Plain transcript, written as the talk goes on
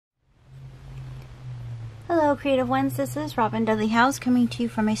Hello creative ones, this is Robin Dudley House coming to you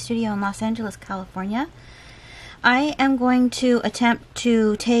from my studio in Los Angeles, California. I am going to attempt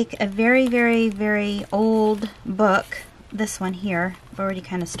to take a very old book, this one here, I've already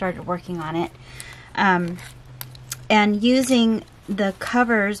kind of started working on it, and using the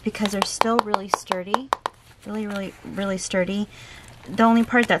covers because they're still really sturdy, really sturdy. The only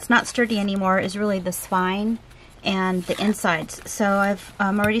part that's not sturdy anymore is really the spine and the insides. So I've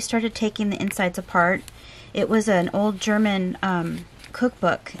already started taking the insides apart. It was an old German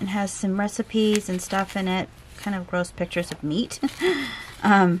cookbook and has some recipes and stuff in it, kind of gross pictures of meat.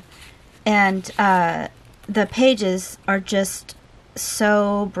 The pages are just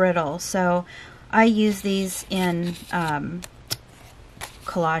so brittle. So I use these in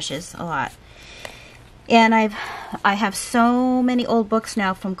collages a lot. And I have so many old books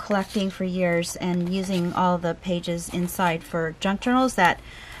now from collecting for years and using all the pages inside for junk journals that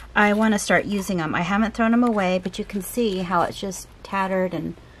I want to start using them. I haven't thrown them away, but you can see how it's just tattered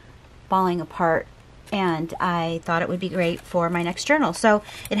and falling apart. And I thought it would be great for my next journal. So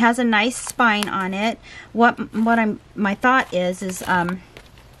it has a nice spine on it. My thought is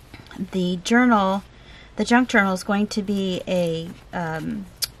the junk journal is going to be a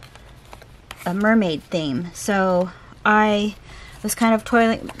mermaid theme. So I was kind of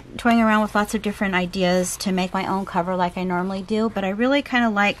toying around with lots of different ideas to make my own cover like I normally do, but I really kind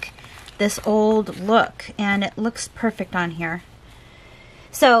of like this old look and it looks perfect on here.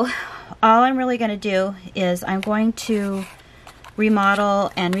 So all I'm really going to do is I'm going to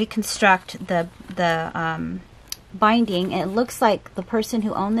remodel and reconstruct the binding. It looks like the person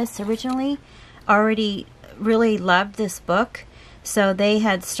who owned this originally already really loved this book. So they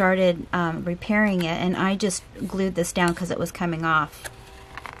had started repairing it, and I just glued this down because it was coming off.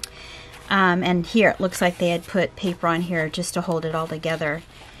 And here it looks like they had put paper on here just to hold it all together.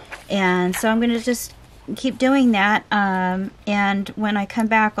 And so I'm going to just keep doing that. And when I come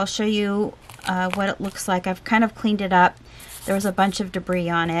back, I'll show you what it looks like. I've kind of cleaned it up. There was a bunch of debris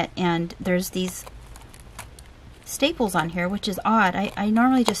on it, and there's these staples on here, which is odd. I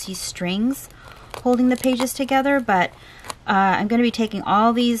normally just use strings holding the pages together, but I'm going to be taking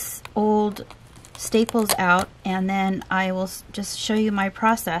all these old staples out, and then I will just show you my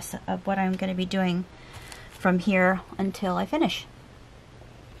process of what I'm going to be doing from here until I finish.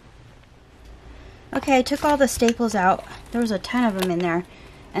 Okay, I took all the staples out. There was a ton of them in there,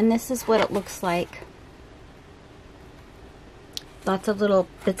 and this is what it looks like. Lots of little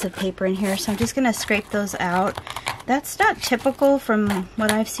bits of paper in here, so I'm just going to scrape those out. That's not typical from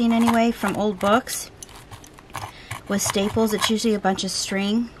what I've seen anyway from old books. With staples, it's usually a bunch of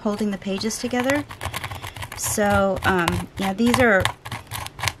string holding the pages together. So, yeah, these are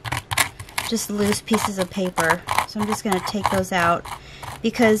just loose pieces of paper. So I'm just going to take those out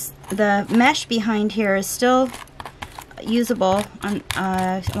because the mesh behind here is still usable.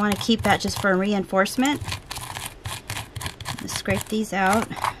 I want to keep that just for reinforcement. Let's scrape these out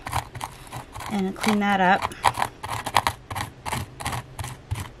and clean that up.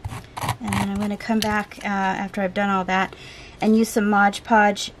 And then I'm going to come back after I've done all that and use some Mod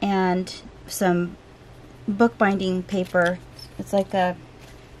Podge and some bookbinding paper. It's like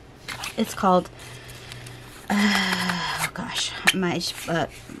it's called, oh gosh, I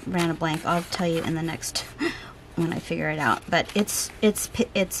ran a blank. I'll tell you in the next when I figure it out. But it's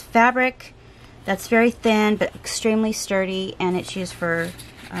fabric that's very thin but extremely sturdy, and it's used for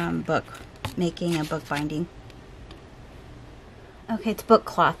book making and bookbinding. Okay, it's book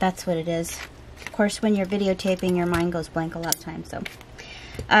cloth. That's what it is. Of course, when you're videotaping, your mind goes blank a lot of times. So,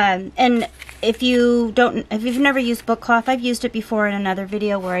 and if you've never used book cloth, I've used it before in another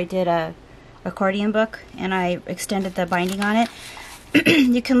video where I did a accordion book and I extended the binding on it.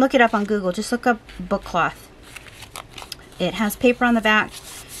 You can look it up on Google. Just look up book cloth. It has paper on the back,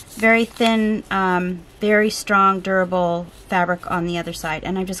 very thin, very strong, durable fabric on the other side,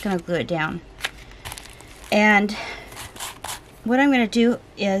 and I'm just going to glue it down. And what I'm going to do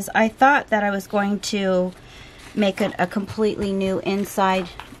is, I thought that I was going to make it a completely new inside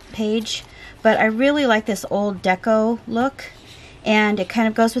page, but I really like this old deco look, and it kind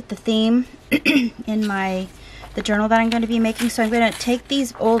of goes with the theme in the journal that I'm going to be making. So I'm going to take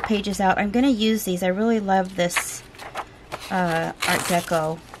these old pages out. I'm going to use these. I really love this Art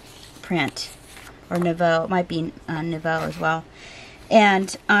Deco print, or Nouveau. It might be Nouveau as well.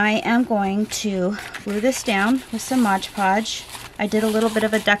 And I am going to glue this down with some Mod Podge. I did a little bit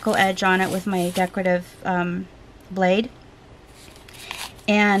of a deco edge on it with my decorative blade.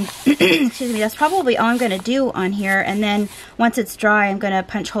 And, excuse me, that's probably all I'm going to do on here. And then once it's dry, I'm going to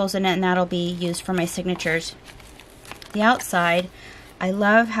punch holes in it, and that'll be used for my signatures. The outside, I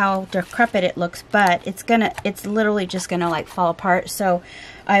love how decrepit it looks, but it's literally just gonna like fall apart. So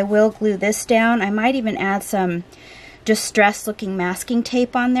I will glue this down. I might even add some distressed looking masking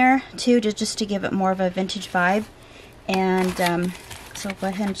tape on there too, just to give it more of a vintage vibe. And so I'll go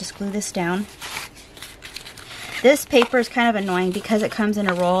ahead and just glue this down. This paper is kind of annoying because it comes in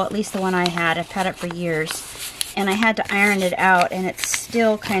a roll, at least the one I had. I've had it for years. And I had to iron it out, and it's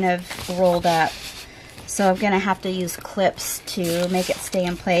still kind of rolled up. So I'm going to have to use clips to make it stay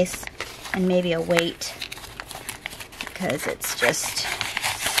in place, and maybe a weight, because it's just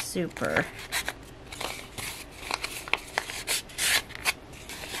super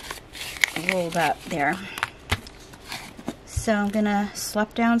rolled up there. So I'm going to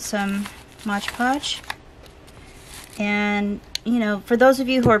slap down some Mod Podge. And, you know, for those of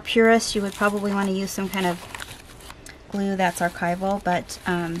you who are purists, you would probably want to use some kind of glue that's archival, but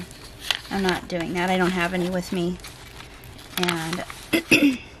I'm not doing that. I don't have any with me. And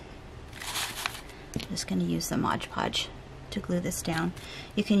I'm just going to use the Mod Podge to glue this down.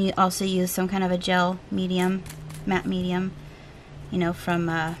 You can also use some kind of a gel medium, matte medium, you know, from...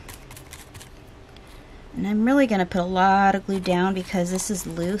 and I'm really going to put a lot of glue down because this is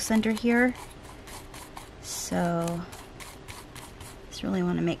loose under here. So just really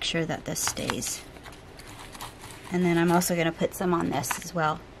want to make sure that this stays. And then I'm also going to put some on this as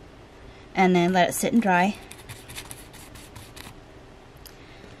well. And then let it sit and dry.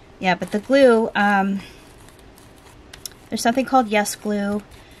 Yeah, but the glue, there's something called Yes Glue,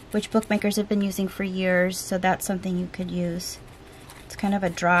 which bookmakers have been using for years, so that's something you could use. It's kind of a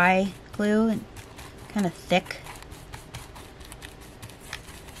dry glue and kind of thick.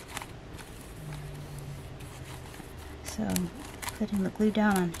 So putting the glue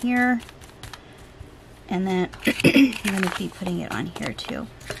down on here, and then I'm going to be putting it on here too.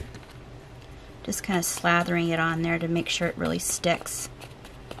 Just kind of slathering it on there to make sure it really sticks.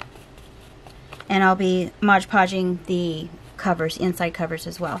 And I'll be Mod Podging the covers, inside covers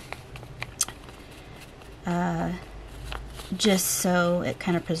as well. Just so it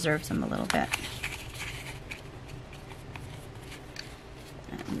kind of preserves them a little bit.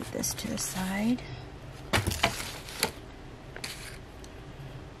 I'll move this to the side.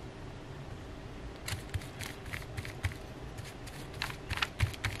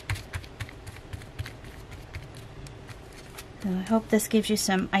 So I hope this gives you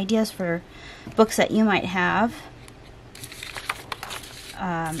some ideas for books that you might have,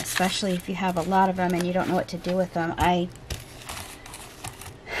 especially if you have a lot of them and you don't know what to do with them. I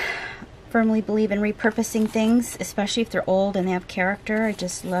firmly believe in repurposing things, especially if they're old and they have character. I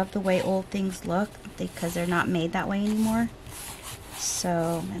just love the way old things look because they're not made that way anymore.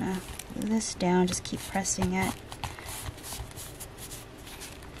 So I'm going to glue this down, just keep pressing it.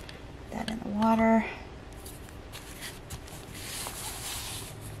 Put that in the water.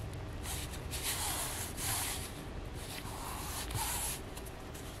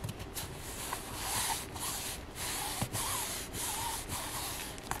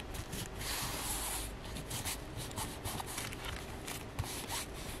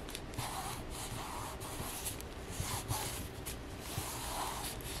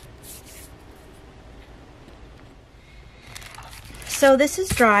 So this is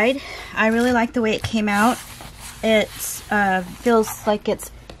dried. I really like the way it came out. It feels like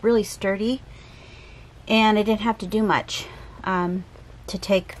it's really sturdy, and I didn't have to do much to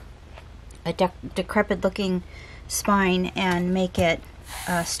take a decrepit looking spine and make it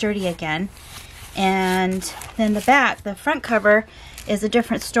sturdy again. And then the back, the front cover, is a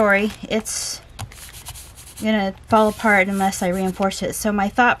different story. It's gonna fall apart unless I reinforce it. So my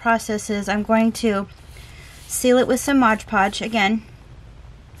thought process is I'm going to seal it with some Mod Podge again.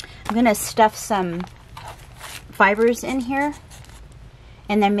 I'm going to stuff some fibers in here,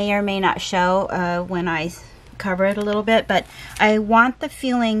 and they may or may not show when I cover it a little bit, but I want the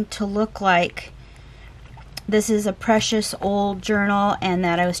feeling to look like this is a precious old journal and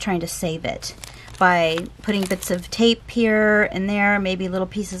that I was trying to save it by putting bits of tape here and there, maybe little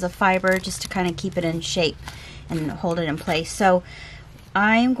pieces of fiber, just to kind of keep it in shape and hold it in place. So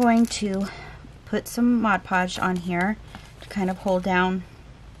I'm going to put some Mod Podge on here to kind of hold down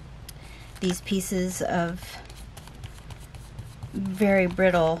these pieces of very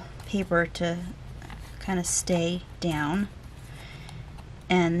brittle paper to kind of stay down.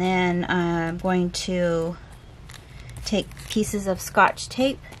 And then I'm going to take pieces of Scotch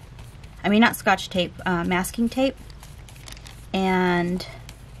tape, masking tape, and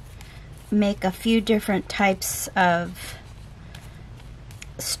make a few different types of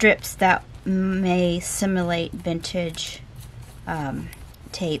strips that may simulate vintage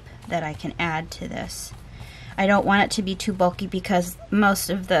tape that I can add to this. I don't want it to be too bulky because most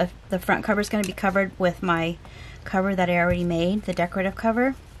of the front cover is going to be covered with my cover that I already made, the decorative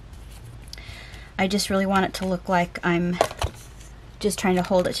cover. I just really want it to look like I'm just trying to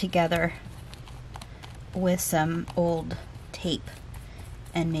hold it together with some old tape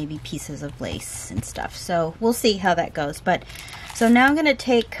and maybe pieces of lace and stuff. So we'll see how that goes. But so now I'm going to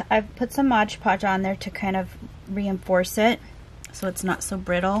take, I've put some Mod Podge on there to kind of reinforce it so it's not so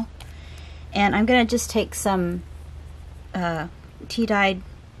brittle. And I'm going to just take some tea-dyed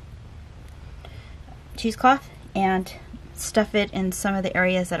cheesecloth and stuff it in some of the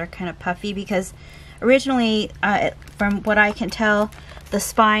areas that are kind of puffy, because originally, from what I can tell, the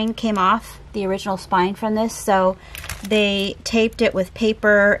spine came off, the original spine from this, so they taped it with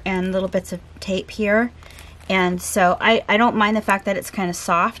paper and little bits of tape here. And so I don't mind the fact that it's kind of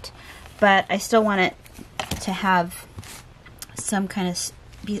soft, but I still want it to have some kind of,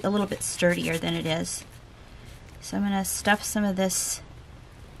 be a little bit sturdier than it is. So I'm going to stuff some of this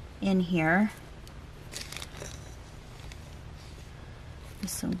in here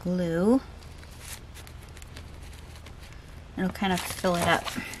with some glue. It'll kind of fill it up.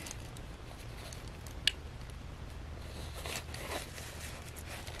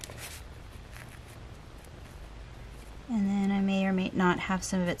 And then I may or may not have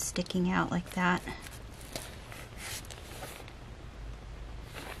some of it sticking out like that.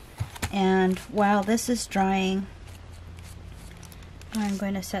 And while this is drying, I'm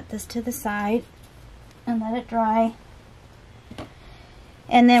going to set this to the side and let it dry.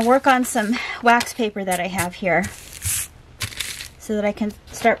 And then work on some wax paper that I have here so that I can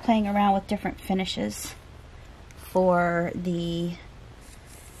start playing around with different finishes for the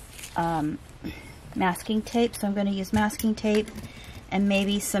masking tape. So I'm going to use masking tape and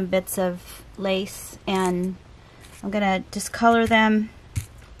maybe some bits of lace, and I'm going to discolor them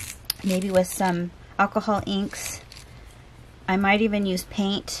maybe with some alcohol inks. I might even use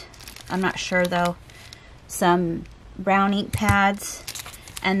paint, I'm not sure though. Some brown ink pads,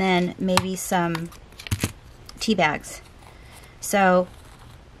 and then maybe some tea bags. So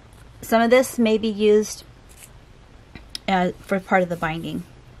some of this may be used for part of the binding.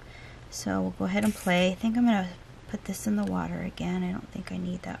 So we'll go ahead and play. I think I'm going to put this in the water again. I don't think I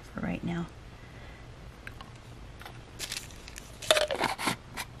need that for right now.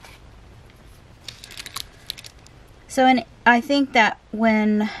 So I think that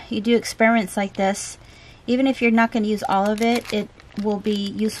when you do experiments like this, even if you're not going to use all of it, it will be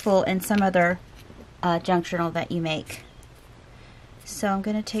useful in some other junk journal that you make. So I'm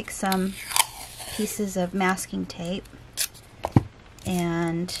going to take some pieces of masking tape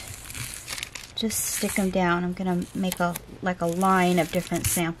and just stick them down. I'm going to make like a line of different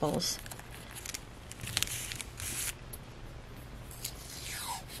samples.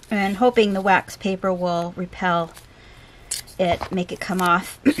 And hoping the wax paper will repel it, make it come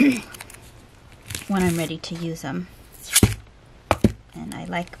off when I'm ready to use them. And I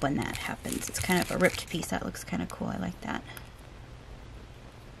like when that happens. It's kind of a ripped piece. That looks kind of cool. I like that.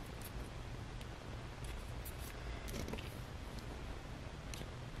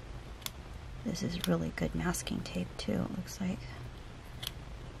 This is really good masking tape too, it looks like.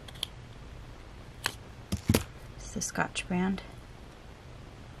 It's the Scotch brand.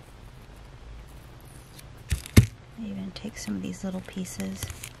 I even take some of these little pieces.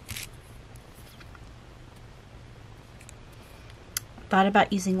 Thought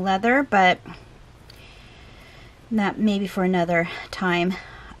about using leather, but that maybe for another time,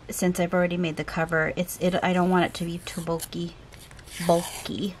 since I've already made the cover. I don't want it to be too bulky.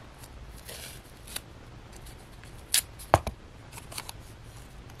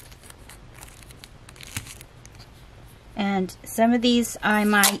 And some of these I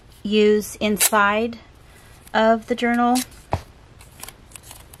might use inside of the journal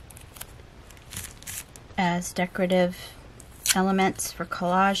as decorative elements for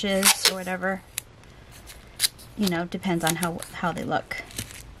collages or whatever. You know, depends on how they look.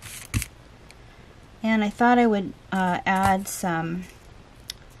 And I thought I would add some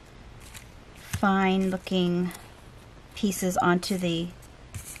fine looking pieces onto the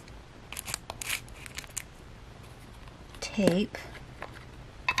tape.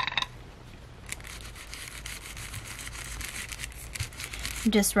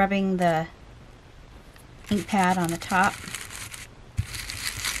 I'm just rubbing the ink pad on the top.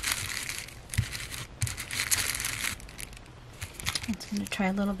 I'm going to try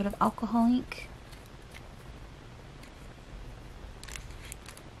a little bit of alcohol ink.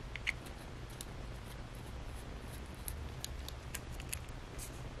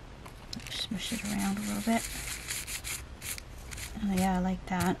 Smush it around a little bit. Oh yeah, I like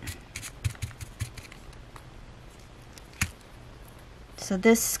that. So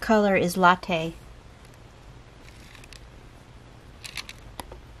this color is Latte.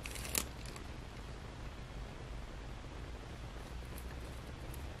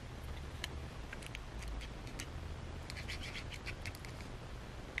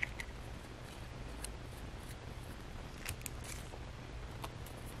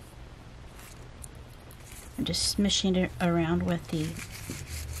 I'm just smishing it around with the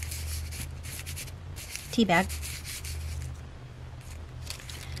tea bag.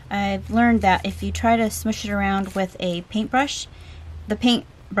 I've learned that if you try to smush it around with a paintbrush, the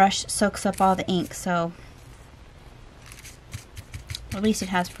paintbrush soaks up all the ink, so at least it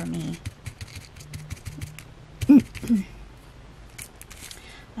has for me.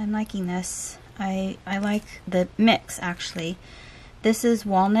 I'm liking this. I like the mix, actually. This is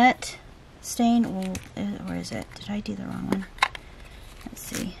walnut stain, or is it? Did I do the wrong one? Let's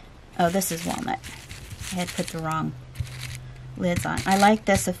see. Oh, this is walnut. I had put the wrong lids on. I like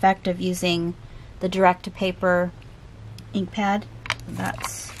this effect of using the direct to paper ink pad.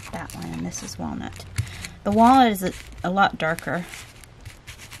 That's that one, and this is walnut. The walnut is a lot darker.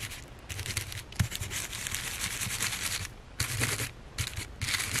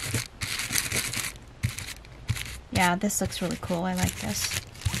 Yeah, this looks really cool. I like this.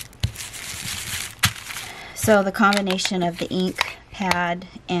 So the combination of the ink pad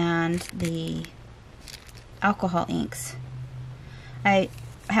and the alcohol inks. I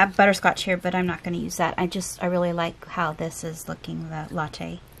have butterscotch here, but I'm not going to use that. I really like how this is looking, the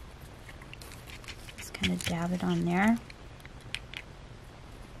latte. Just kind of dab it on there.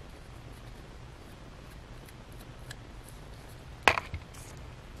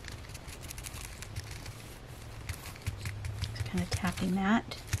 Just kind of tapping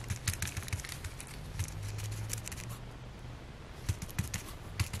that.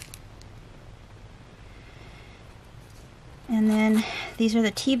 And then these are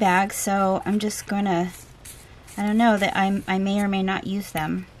the tea bags, so I'm just gonna, I don't know, that I may or may not use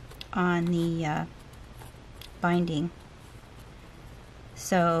them on the binding.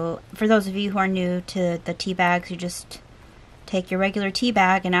 So for those of you who are new to the tea bags, you just take your regular tea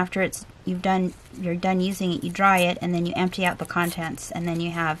bag, and after you're done using it, you dry it, and then you empty out the contents, and then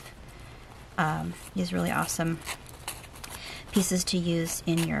you have these really awesome pieces to use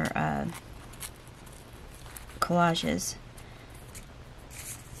in your collages.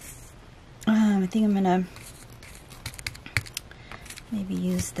 I think I'm gonna maybe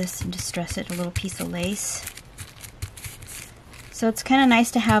use this and distress it, a little piece of lace. So it's kind of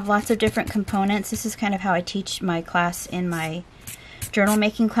nice to have lots of different components. This is kind of how I teach my class in my journal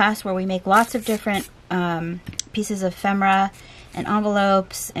making class, where we make lots of different pieces of ephemera and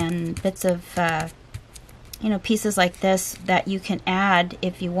envelopes and bits of you know, pieces like this that you can add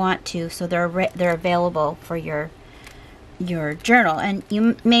if you want to, so they're available for your journal. And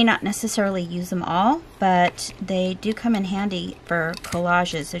you may not necessarily use them all, but they do come in handy for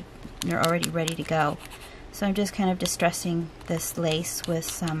collages. They're already ready to go. So I'm just kind of distressing this lace with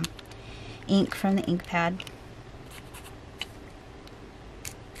some ink from the ink pad.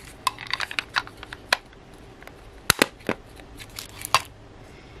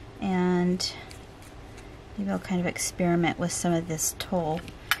 And maybe I'll kind of experiment with some of this tulle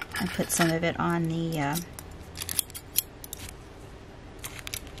and put some of it on the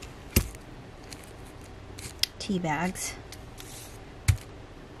tea bags.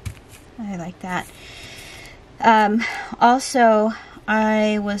 I like that. Also,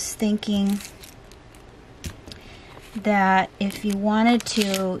 I was thinking that if you wanted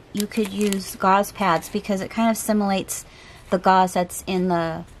to, you could use gauze pads, because it kind of simulates the gauze that's in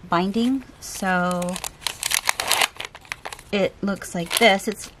the binding. So it looks like this.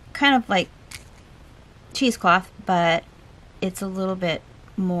 It's kind of like cheesecloth, but it's a little bit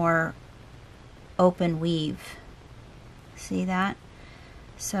more open weave. See that?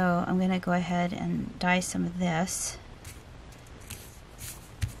 So I'm going to go ahead and dye some of this.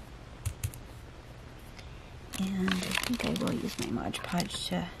 And I think I will use my Mod Podge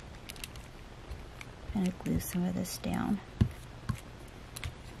to kind of glue some of this down.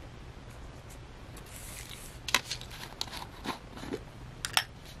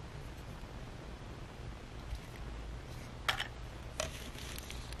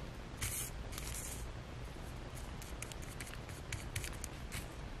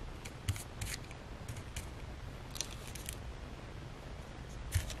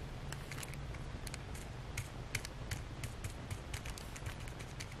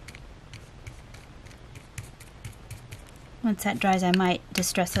 Once that dries, I might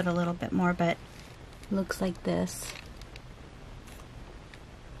distress it a little bit more, but it looks like this.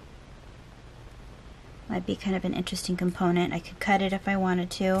 Might be kind of an interesting component. I could cut it if I wanted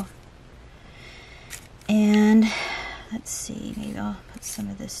to. And let's see, maybe I'll put some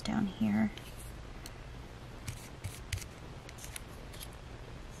of this down here.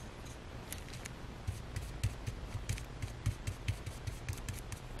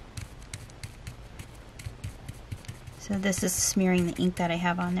 So this is smearing the ink that I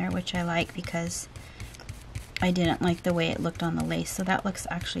have on there, which I like because I didn't like the way it looked on the lace. So that looks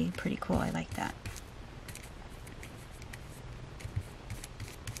actually pretty cool. I like that.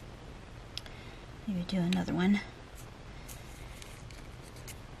 Maybe do another one.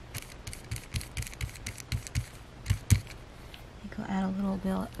 I think I'll add a little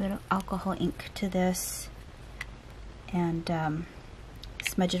bit of alcohol ink to this and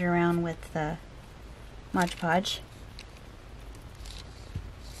smudge it around with the Mod Podge.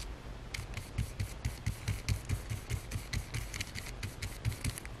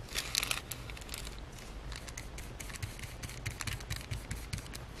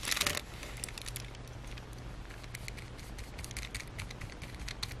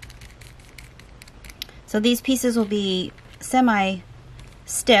 So these pieces will be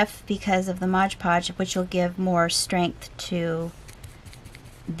semi-stiff because of the Mod Podge, which will give more strength to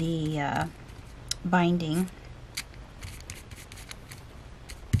the binding.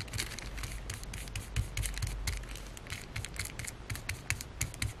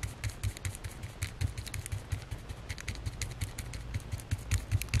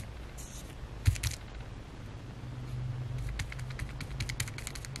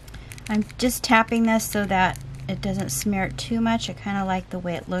 I'm just tapping this so that it doesn't smear it too much. I kind of like the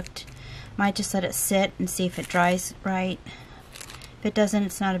way it looked. Might just let it sit and see if it dries right. If it doesn't,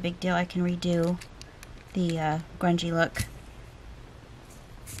 it's not a big deal. I can redo the grungy look.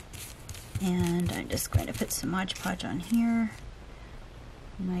 And I'm just going to put some Mod Podge on here.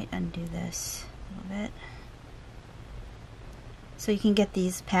 I might undo this a little bit. So you can get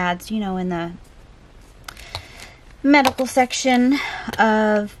these pads, you know, in the medical section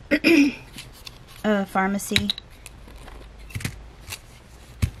of a pharmacy.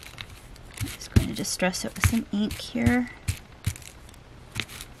 I'm just going to distress it with some ink here.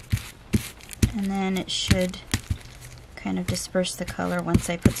 And then it should kind of disperse the color once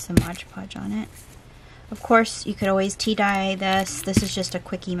I put some Mod Podge on it. Of course, you could always tea dye this. This is just a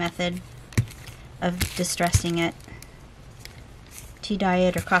quickie method of distressing it. Tea dye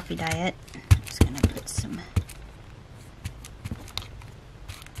it or coffee dye it. I'm just going to put some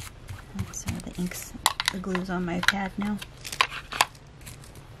of the inks, the glue's on my pad now.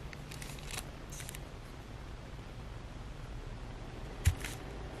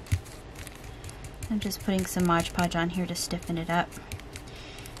 I'm just putting some Mod Podge on here to stiffen it up.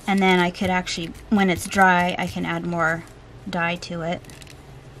 And then I could actually, when it's dry, I can add more dye to it.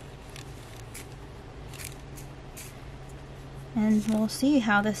 And we'll see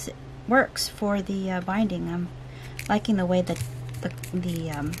how this works for the binding. I'm liking the way that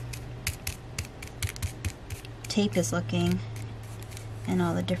the tape is looking and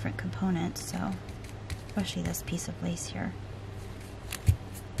all the different components, so especially this piece of lace here.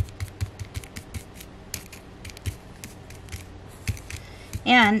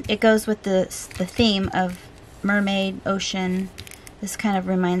 And it goes with the theme of mermaid, ocean. This kind of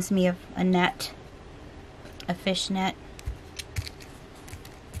reminds me of a net, a fish net.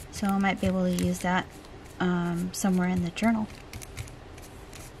 So I might be able to use that somewhere in the journal.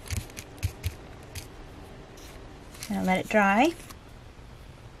 Gonna let it dry.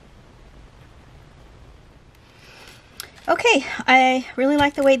 Okay, I really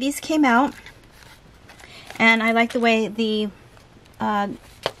like the way these came out, and I like the way the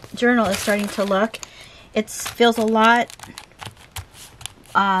journal is starting to look. It feels a lot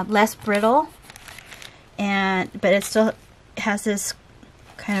less brittle, but it still has this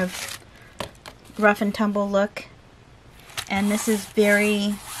kind of rough and tumble look, and this is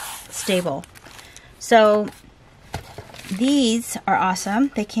very stable. So these are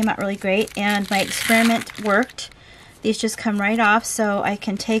awesome. They came out really great, and my experiment worked. These just come right off, so I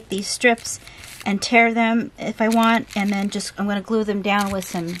can take these strips and tear them if I want, and then I'm going to glue them down with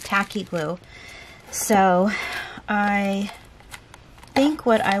some tacky glue. So I think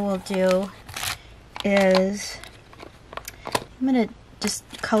what I will do is I'm going to just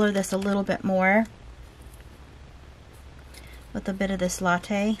color this a little bit more with a bit of this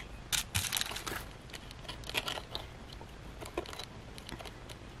latte.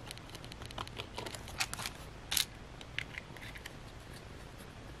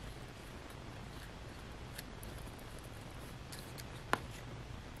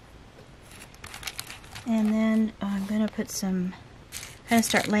 And then I'm going to put some kind of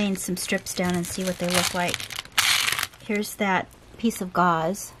start laying some strips down and see what they look like. Here's that piece of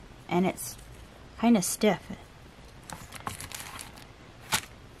gauze, and it's kind of stiff.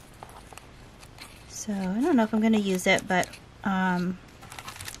 So I don't know if I'm going to use it, but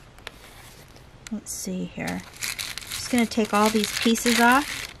let's see here. Just going to take all these pieces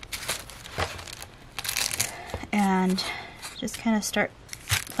off and just kind of start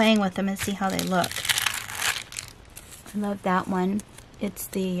playing with them and see how they look. I love that one. It's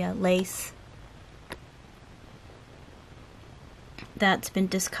the lace that's been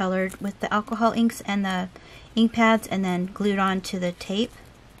discolored with the alcohol inks and the ink pads and then glued onto the tape.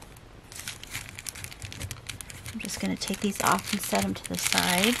 I'm just going to take these off and set them to the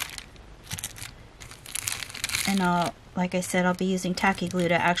side. And like I said, I'll be using tacky glue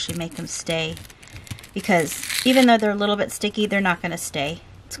to actually make them stay, because even though they're a little bit sticky, they're not going to stay.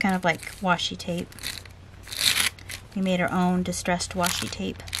 It's kind of like washi tape. We made our own distressed washi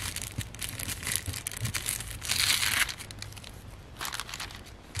tape.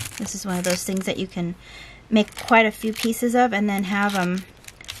 This is one of those things that you can make quite a few pieces of and then have them,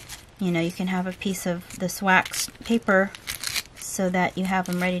 you know, you can have a piece of this wax paper so that you have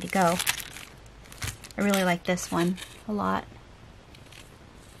them ready to go. I really like this one a lot.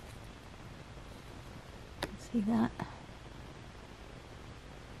 See that?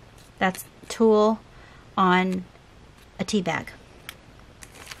 That's tulle on a tea bag.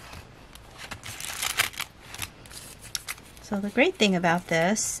 So the great thing about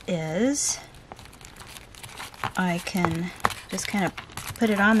this is I can just kind of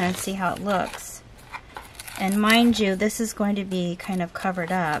put it on there and see how it looks. And mind you, this is going to be kind of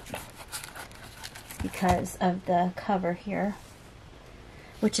covered up because of the cover here,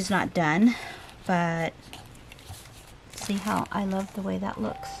 which is not done, but see how I love the way that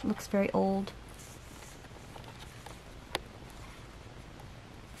looks. Looks very old.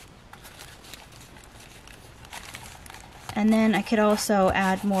 And then I could also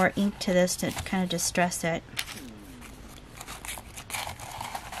add more ink to this to kind of distress it.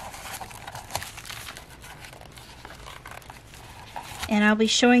 And I'll be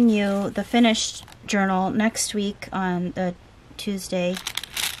showing you the finished journal next week on the Tuesday,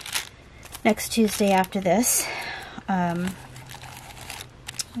 next Tuesday after this. Oh,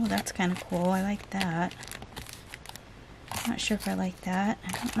 that's kind of cool. I like that. I'm not sure if I like that.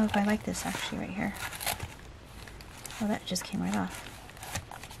 I don't know if I like this actually right here. Oh, that just came right off.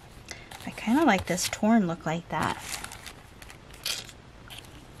 I kind of like this torn look like that.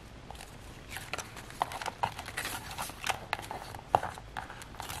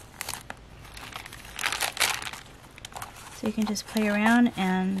 So you can just play around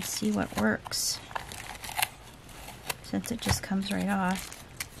and see what works, since it just comes right off.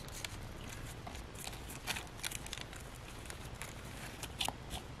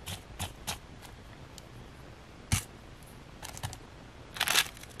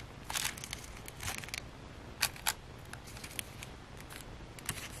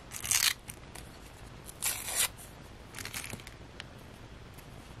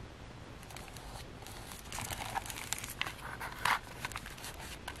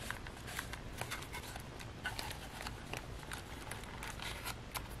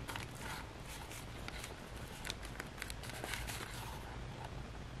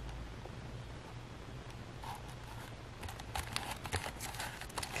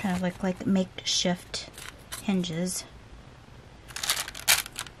 Kind of look like makeshift hinges.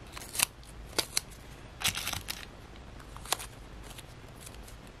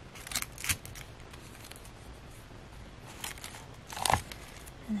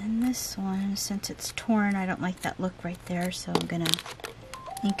 And then this one, since it's torn, I don't like that look right there, so I'm gonna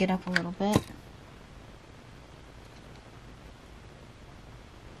ink it up a little bit.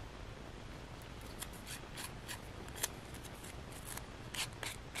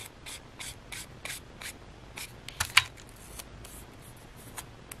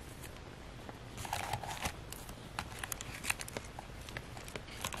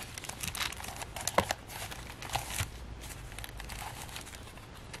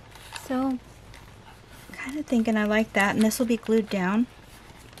 So, kind of thinking I like that, and this will be glued down.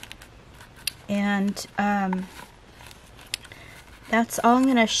 And that's all I'm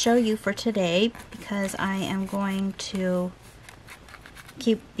going to show you for today, because I am going to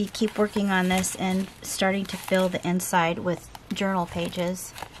keep working on this and starting to fill the inside with journal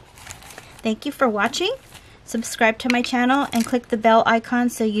pages. Thank you for watching. Subscribe to my channel and click the bell icon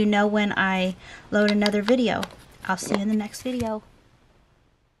so you know when I load another video. I'll see you in the next video.